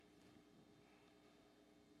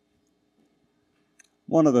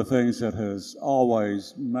One of the things that has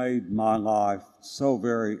always made my life so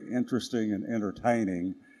very interesting and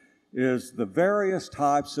entertaining is the various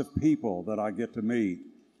types of people that I get to meet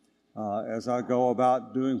as I go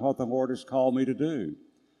about doing what the Lord has called me to do.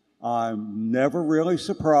 I'm never really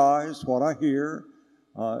surprised what I hear,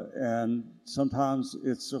 and sometimes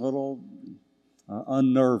it's a little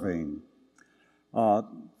unnerving.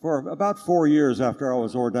 For about 4 years after I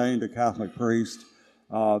was ordained a Catholic priest,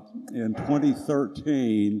 in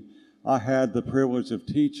 2013, I had the privilege of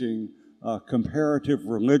teaching comparative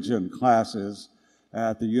religion classes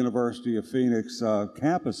at the University of Phoenix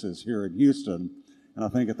campuses here in Houston. And I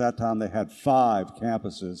think at that time they had 5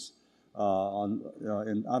 campuses.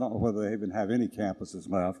 And I don't know whether they even have any campuses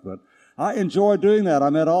left, but I enjoyed doing that. I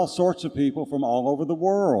met all sorts of people from all over the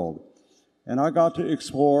world. And I got to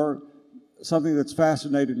explore something that's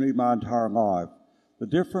fascinated me my entire life. The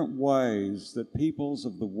different ways that peoples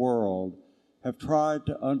of the world have tried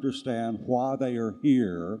to understand why they are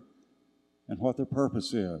here and what their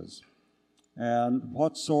purpose is, and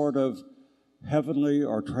what sort of heavenly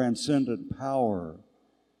or transcendent power,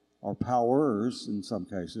 or powers in some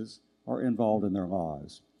cases, are involved in their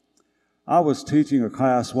lives. I was teaching a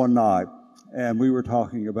class one night, and we were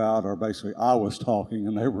talking about, or basically I was talking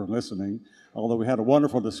and they were listening, although we had a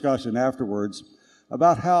wonderful discussion afterwards,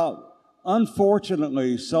 about how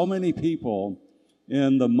unfortunately, so many people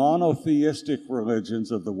in the monotheistic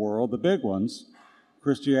religions of the world, the big ones,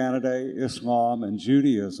 Christianity, Islam, and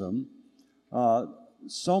Judaism,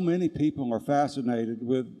 so many people are fascinated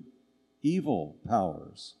with evil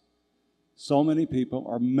powers. So many people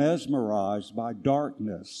are mesmerized by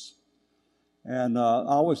darkness. And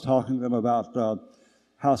I was talking to them about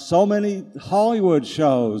how so many Hollywood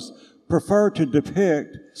shows prefer to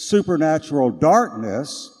depict supernatural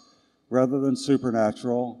darkness rather than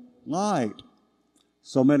supernatural light.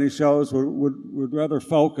 So many shows would rather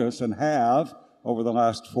focus and have, over the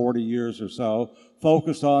last 40 years or so,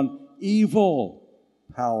 focused on evil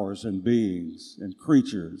powers and beings and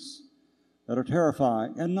creatures that are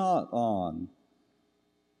terrifying, and not on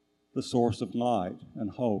the source of light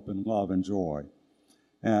and hope and love and joy.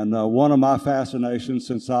 And one of my fascinations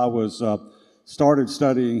since I was started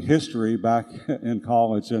studying history back in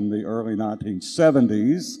college in the early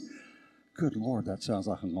 1970s, good Lord, that sounds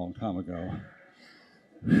like a long time ago.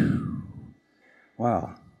 Whew.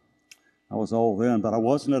 Wow. I was old then, but I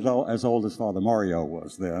wasn't as old as Father Mario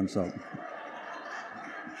was then. So,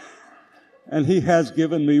 and he has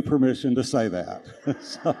given me permission to say that.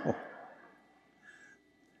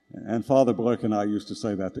 And Father Blick and I used to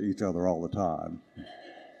say that to each other all the time.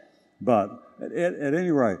 But at any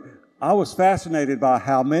rate, I was fascinated by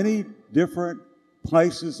how many different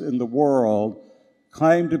places in the world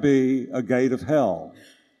claim to be a gate of hell.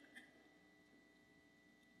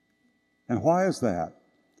 And why is that?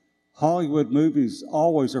 Hollywood movies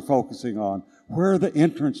always are focusing on where are the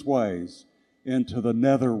entrance ways into the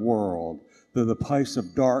nether world, the place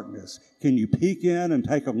of darkness. Can you peek in and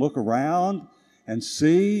take a look around and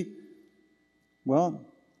see? Well,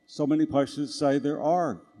 so many places say there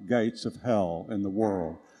are gates of hell in the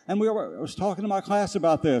world. And I was talking to my class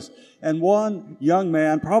about this, and one young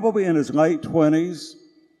man, probably in his late 20s,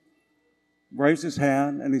 raised his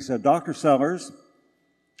hand and he said, "Dr. Sellers,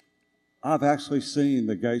 I've actually seen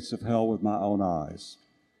the gates of hell with my own eyes."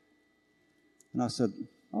 And I said,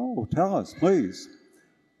 "Oh, tell us, please."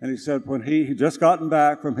 And he said when he had just gotten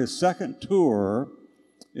back from his second tour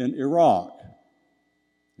in Iraq,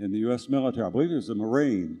 in the U.S. military, I believe he was a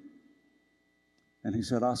Marine, and he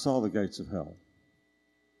said, "I saw the gates of hell."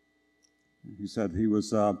 He said he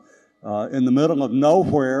was in the middle of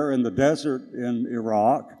nowhere in the desert in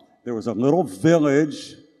Iraq. There was a little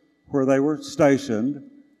village where they were stationed,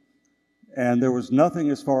 and there was nothing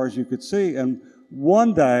as far as you could see. And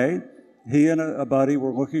one day, he and a buddy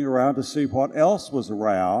were looking around to see what else was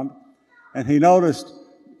around, and he noticed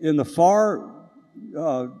in the far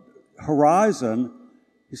horizon,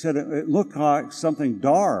 he said it looked like something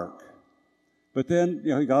dark. But then,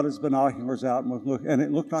 he got his binoculars out and looked, and it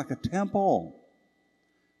looked like a temple.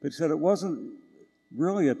 But he said it wasn't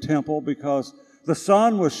really a temple because the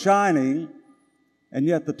sun was shining, and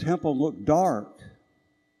yet the temple looked dark.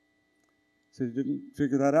 So he didn't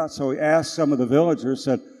figure that out. So he asked some of the villagers,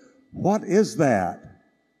 said, "What is that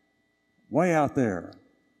way out there?"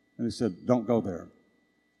 And he said, "Don't go there.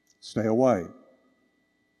 Stay away."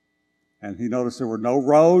 And he noticed there were no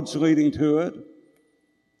roads leading to it.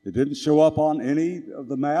 It didn't show up on any of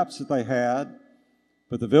the maps that they had.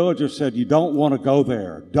 But the villagers said, "You don't want to go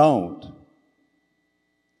there. Don't."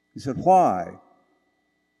 He said, "Why?"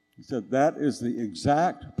 He said, "That is the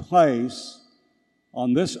exact place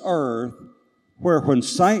on this earth where when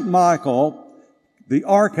Saint Michael, the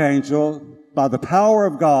archangel, by the power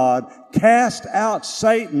of God, cast out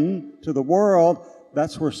Satan to the world,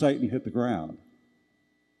 that's where Satan hit the ground.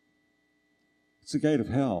 It's the gate of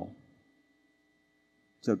hell.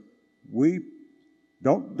 So we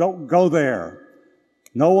don't go there.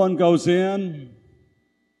 No one goes in,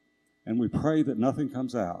 and we pray that nothing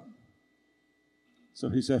comes out. So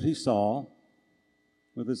he said he saw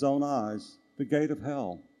with his own eyes the gate of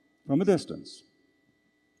hell from a distance.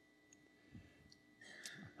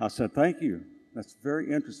 I said, thank you. That's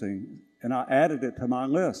very interesting. And I added it to my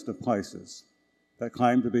list of places that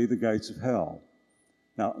claim to be the gates of hell.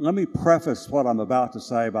 Now, let me preface what I'm about to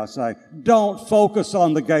say by saying, don't focus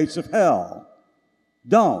on the gates of hell.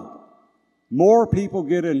 Don't. More people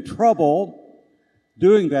get in trouble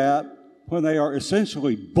doing that when they are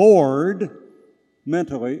essentially bored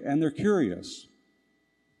mentally and they're curious.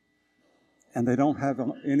 And they don't have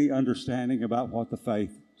any understanding about what the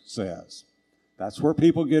faith says. That's where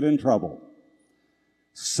people get in trouble.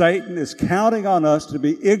 Satan is counting on us to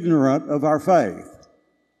be ignorant of our faith.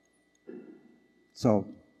 So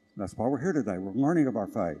that's why we're here today. We're learning of our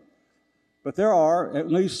faith. But there are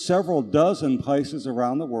at least several dozen places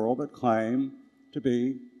around the world that claim to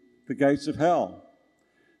be the gates of hell.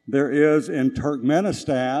 There is in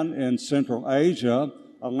Turkmenistan in Central Asia,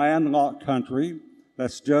 a landlocked country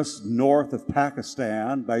that's just north of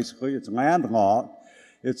Pakistan. Basically, it's landlocked.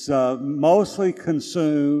 It's mostly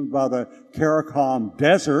consumed by the Karakum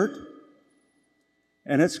Desert,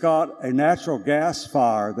 and it's got a natural gas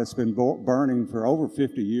fire that's been burning for over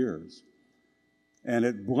 50 years. And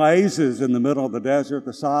it blazes in the middle of the desert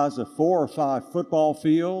the size of 4 or 5 football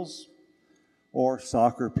fields or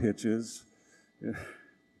soccer pitches.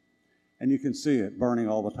 And you can see it burning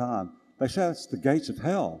all the time. They say it's the gates of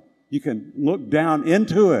hell. You can look down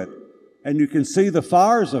into it, and you can see the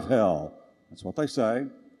fires of hell. That's what they say.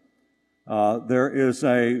 There is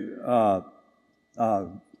a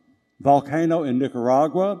volcano in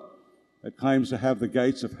Nicaragua that claims to have the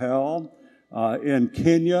gates of hell. In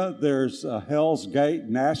Kenya, there's a Hell's Gate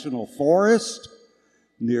National Forest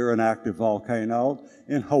near an active volcano.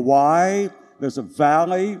 In Hawaii, there's a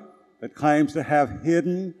valley that claims to have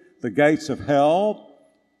hidden the gates of hell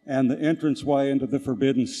and the entranceway into the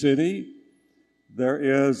Forbidden City. There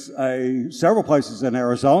is several places in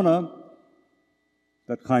Arizona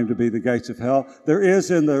that claim to be the gates of hell. There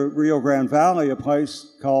is in the Rio Grande Valley a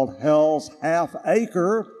place called Hell's Half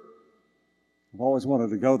Acre. I've always wanted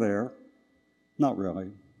to go there. Not really.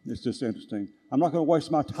 It's just interesting. I'm not going to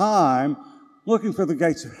waste my time looking for the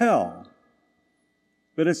gates of hell.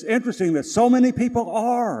 But it's interesting that so many people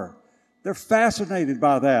are. They're fascinated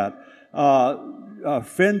by that.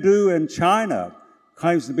 Fengdu in China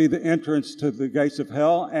claims to be the entrance to the gates of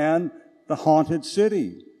hell and the haunted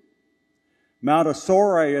city. Mount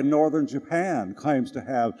Osore in northern Japan claims to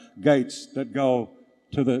have gates that go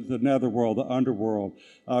to the netherworld, the underworld.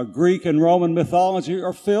 Greek and Roman mythology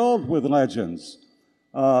are filled with legends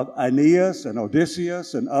of Aeneas and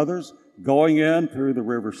Odysseus and others going in through the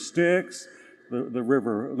river Styx, the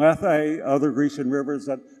river Lethe, other Grecian rivers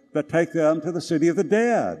that take them to the city of the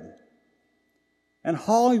dead. And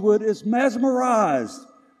Hollywood is mesmerized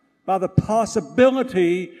by the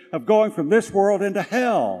possibility of going from this world into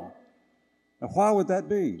hell. Now, why would that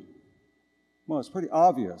be? Well, it's pretty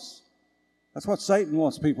obvious. That's what Satan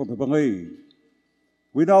wants people to believe.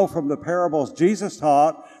 We know from the parables Jesus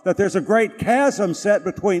taught that there's a great chasm set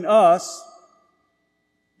between us,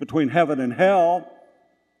 between heaven and hell.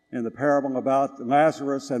 In the parable about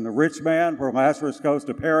Lazarus and the rich man, where Lazarus goes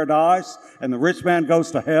to paradise and the rich man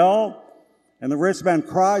goes to hell, and the rich man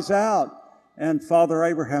cries out, and Father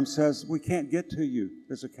Abraham says, we can't get to you.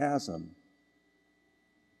 There's a chasm.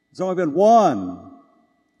 There's only been one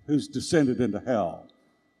who's descended into hell.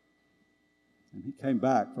 And he came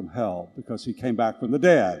back from hell because he came back from the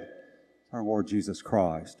dead, our Lord Jesus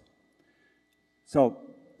Christ. So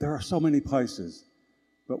there are so many places,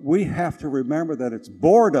 but we have to remember that it's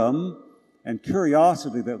boredom and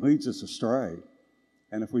curiosity that leads us astray.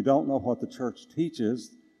 And if we don't know what the church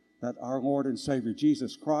teaches, that our Lord and Savior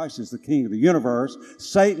Jesus Christ is the King of the universe,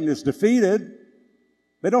 Satan is defeated.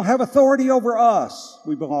 They don't have authority over us.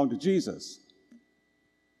 We belong to Jesus.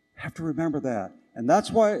 Have to remember that. And that's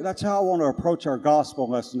how I want to approach our gospel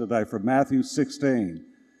lesson today from Matthew 16.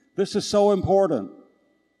 This is so important.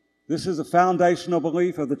 This is a foundational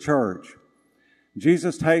belief of the church.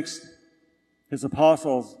 Jesus takes his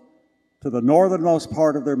apostles to the northernmost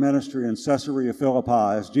part of their ministry in Caesarea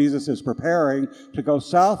Philippi as Jesus is preparing to go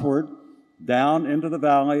southward down into the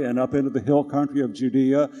valley and up into the hill country of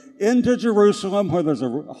Judea, into Jerusalem, where there's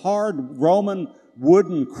a hard Roman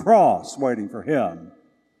wooden cross waiting for him.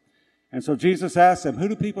 And so Jesus asked him, "Who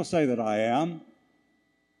do people say that I am?"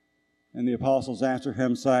 And the apostles answered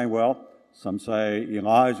him saying, well, some say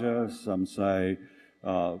Elijah, some say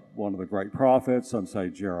one of the great prophets, some say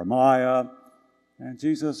Jeremiah. And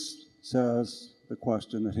Jesus says the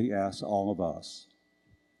question that he asks all of us: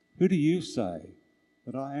 who do you say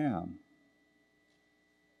that I am?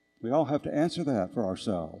 We all have to answer that for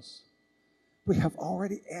ourselves. We have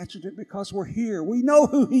already answered it because we're here. We know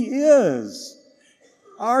who he is.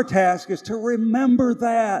 Our task is to remember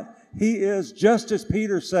that. He is, just as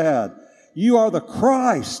Peter said, you are the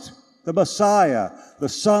Christ, the Messiah, the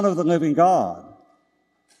Son of the living God.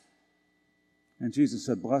 And Jesus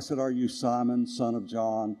said, "Blessed are you, Simon, son of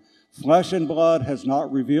John. Flesh and blood has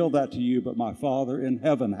not revealed that to you, but my Father in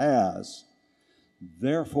heaven has.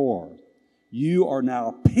 Therefore, you are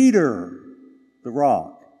now Peter, the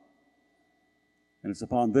rock. And it's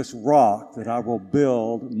upon this rock that I will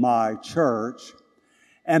build my church,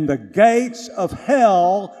 and the gates of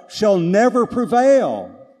hell shall never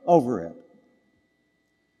prevail over it."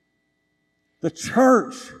 The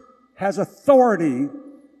church has authority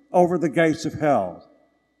over the gates of hell,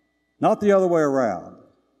 not the other way around.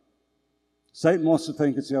 Satan wants to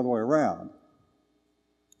think it's the other way around.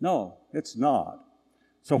 No, it's not.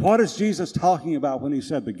 So what is Jesus talking about when he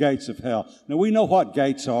said the gates of hell? Now, we know what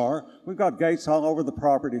gates are. We've got gates all over the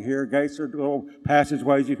property here. Gates are little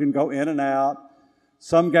passageways you can go in and out.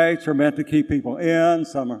 Some gates are meant to keep people in.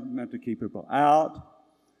 Some are meant to keep people out.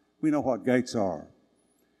 We know what gates are.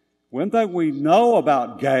 One thing we know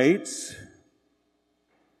about gates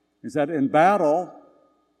is that in battle,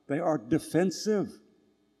 they are defensive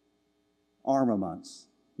armaments,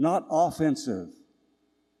 not offensive.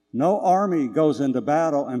 No army goes into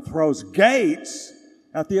battle and throws gates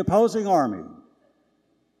at the opposing army.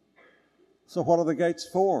 So what are the gates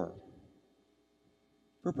for?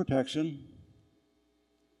 For protection.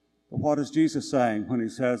 But what is Jesus saying when he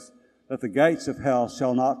says that the gates of hell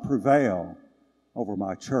shall not prevail over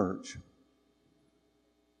my church?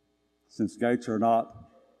 Since gates are not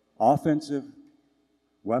offensive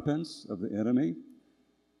weapons of the enemy,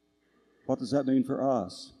 what does that mean for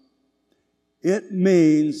us? It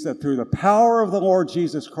means that through the power of the Lord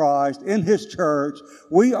Jesus Christ in his church,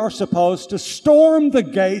 we are supposed to storm the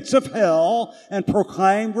gates of hell and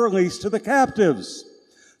proclaim release to the captives.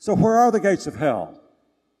 So where are the gates of hell?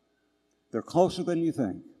 They're closer than you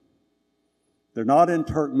think. They're not in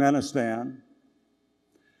Turkmenistan.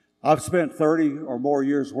 I've spent 30 or more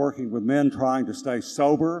years working with men trying to stay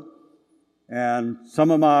sober, and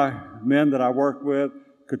some of my men that I worked with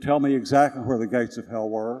could tell me exactly where the gates of hell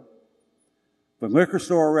were. The liquor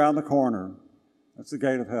store around the corner, that's the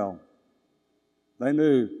gate of hell. They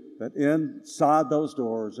knew that inside those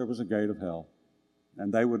doors there was a gate of hell,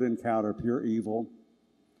 and they would encounter pure evil.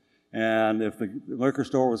 And if the liquor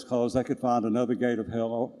store was closed, they could find another gate of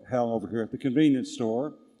hell over here at the convenience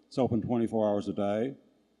store. It's open 24 hours a day.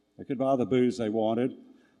 They could buy the booze they wanted.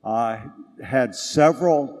 I had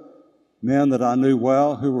several men that I knew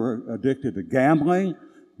well who were addicted to gambling.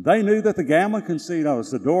 They knew that the gambling casinos,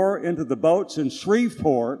 the door into the boats in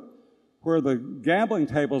Shreveport, where the gambling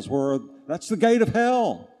tables were, that's the gate of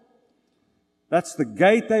hell. That's the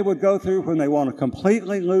gate they would go through when they want to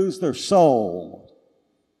completely lose their soul.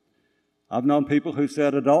 I've known people who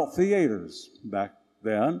said adult theaters back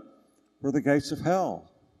then were the gates of hell.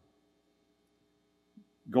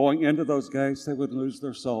 Going into those gates, they would lose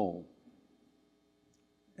their soul.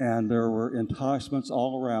 And there were enticements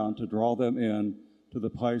all around to draw them in to the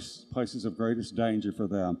places of greatest danger for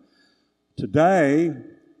them. Today,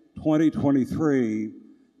 2023,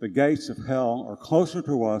 the gates of hell are closer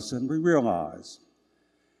to us than we realize.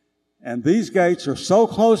 And these gates are so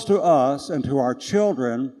close to us and to our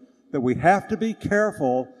children that we have to be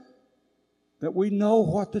careful that we know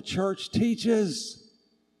what the church teaches.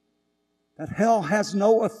 That hell has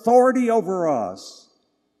no authority over us.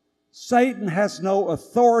 Satan has no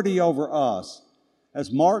authority over us. As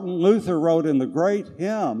Martin Luther wrote in the great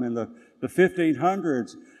hymn in the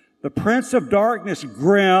 1500s, the Prince of Darkness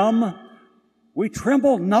grim, we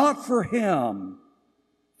tremble not for him,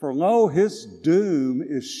 for lo, his doom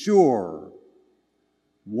is sure.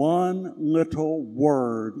 One little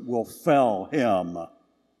word will fell him.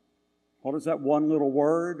 What is that one little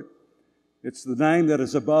word? It's the name that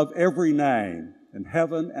is above every name, in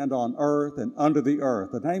heaven and on earth and under the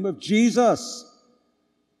earth. The name of Jesus.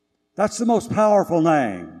 That's the most powerful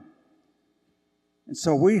name. And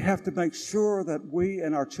so we have to make sure that we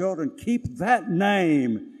and our children keep that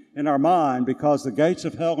name in our mind, because the gates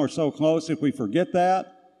of hell are so close. If we forget that,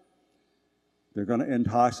 they're going to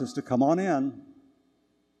entice us to come on in.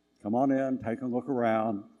 Come on in, take a look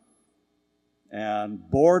around. And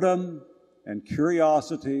boredom and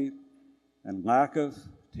curiosity and lack of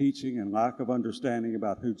teaching and lack of understanding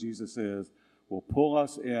about who Jesus is will pull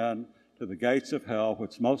us in to the gates of hell,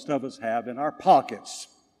 which most of us have in our pockets.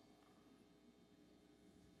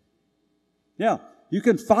 Yeah, you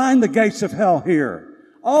can find the gates of hell here,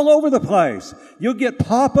 all over the place. You'll get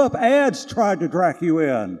pop-up ads trying to drag you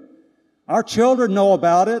in. Our children know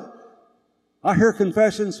about it. I hear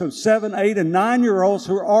confessions from 7, 8, and 9-year-olds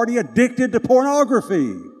who are already addicted to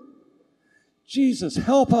pornography. Jesus,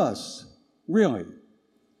 help us. Really.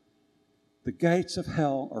 The gates of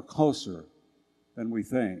hell are closer than we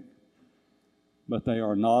think, but they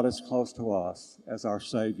are not as close to us as our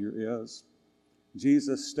Savior is.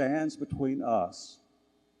 Jesus stands between us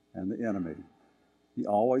and the enemy. He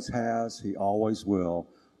always has, he always will.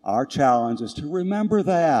 Our challenge is to remember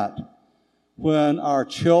that when our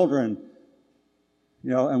children,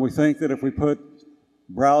 and we think that if we put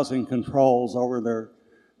browsing controls over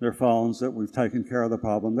their phones that we've taken care of the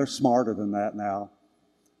problem. They're smarter than that now.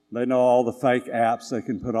 They know all the fake apps they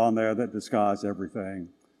can put on there that disguise everything.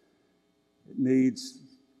 We need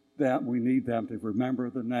them to remember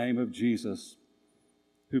the name of Jesus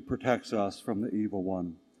who protects us from the evil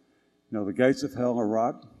one. The gates of hell are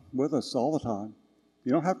right with us all the time.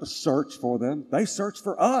 You don't have to search for them. They search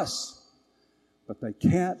for us. But they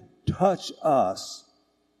can't touch us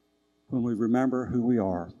when we remember who we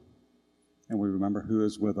are and we remember who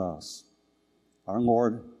is with us. Our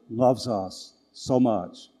Lord loves us so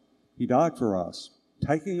much. He died for us,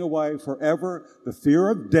 taking away forever the fear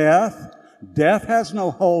of death. Death has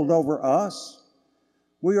no hold over us.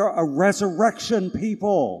 We are a resurrection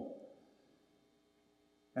people.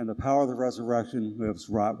 And the power of the resurrection lives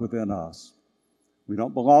right within us. We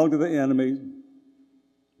don't belong to the enemy.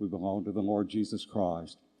 We belong to the Lord Jesus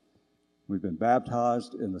Christ. We've been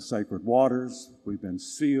baptized in the sacred waters. We've been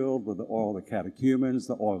sealed with the oil of the catechumens,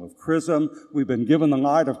 the oil of chrism. We've been given the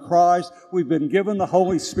light of Christ. We've been given the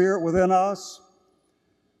Holy Spirit within us.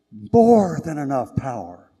 More than enough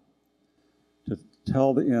power to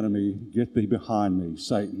tell the enemy, "Get thee behind me,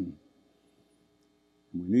 Satan."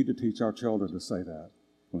 And we need to teach our children to say that.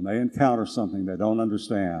 When they encounter something they don't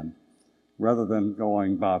understand, rather than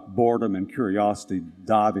going by boredom and curiosity,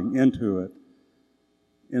 diving into it,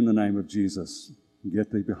 in the name of Jesus, get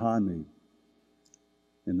thee behind me.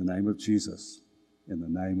 In the name of Jesus. In the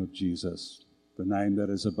name of Jesus. The name that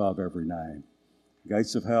is above every name.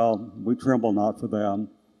 Gates of hell, we tremble not for them.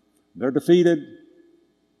 They're defeated.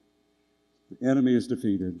 The enemy is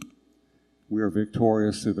defeated. We are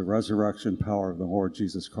victorious through the resurrection power of the Lord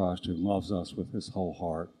Jesus Christ, who loves us with his whole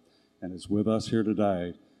heart and is with us here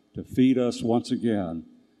today to feed us once again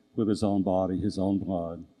with his own body, his own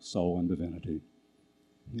blood, soul, and divinity.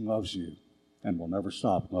 He loves you and will never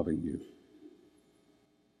stop loving you.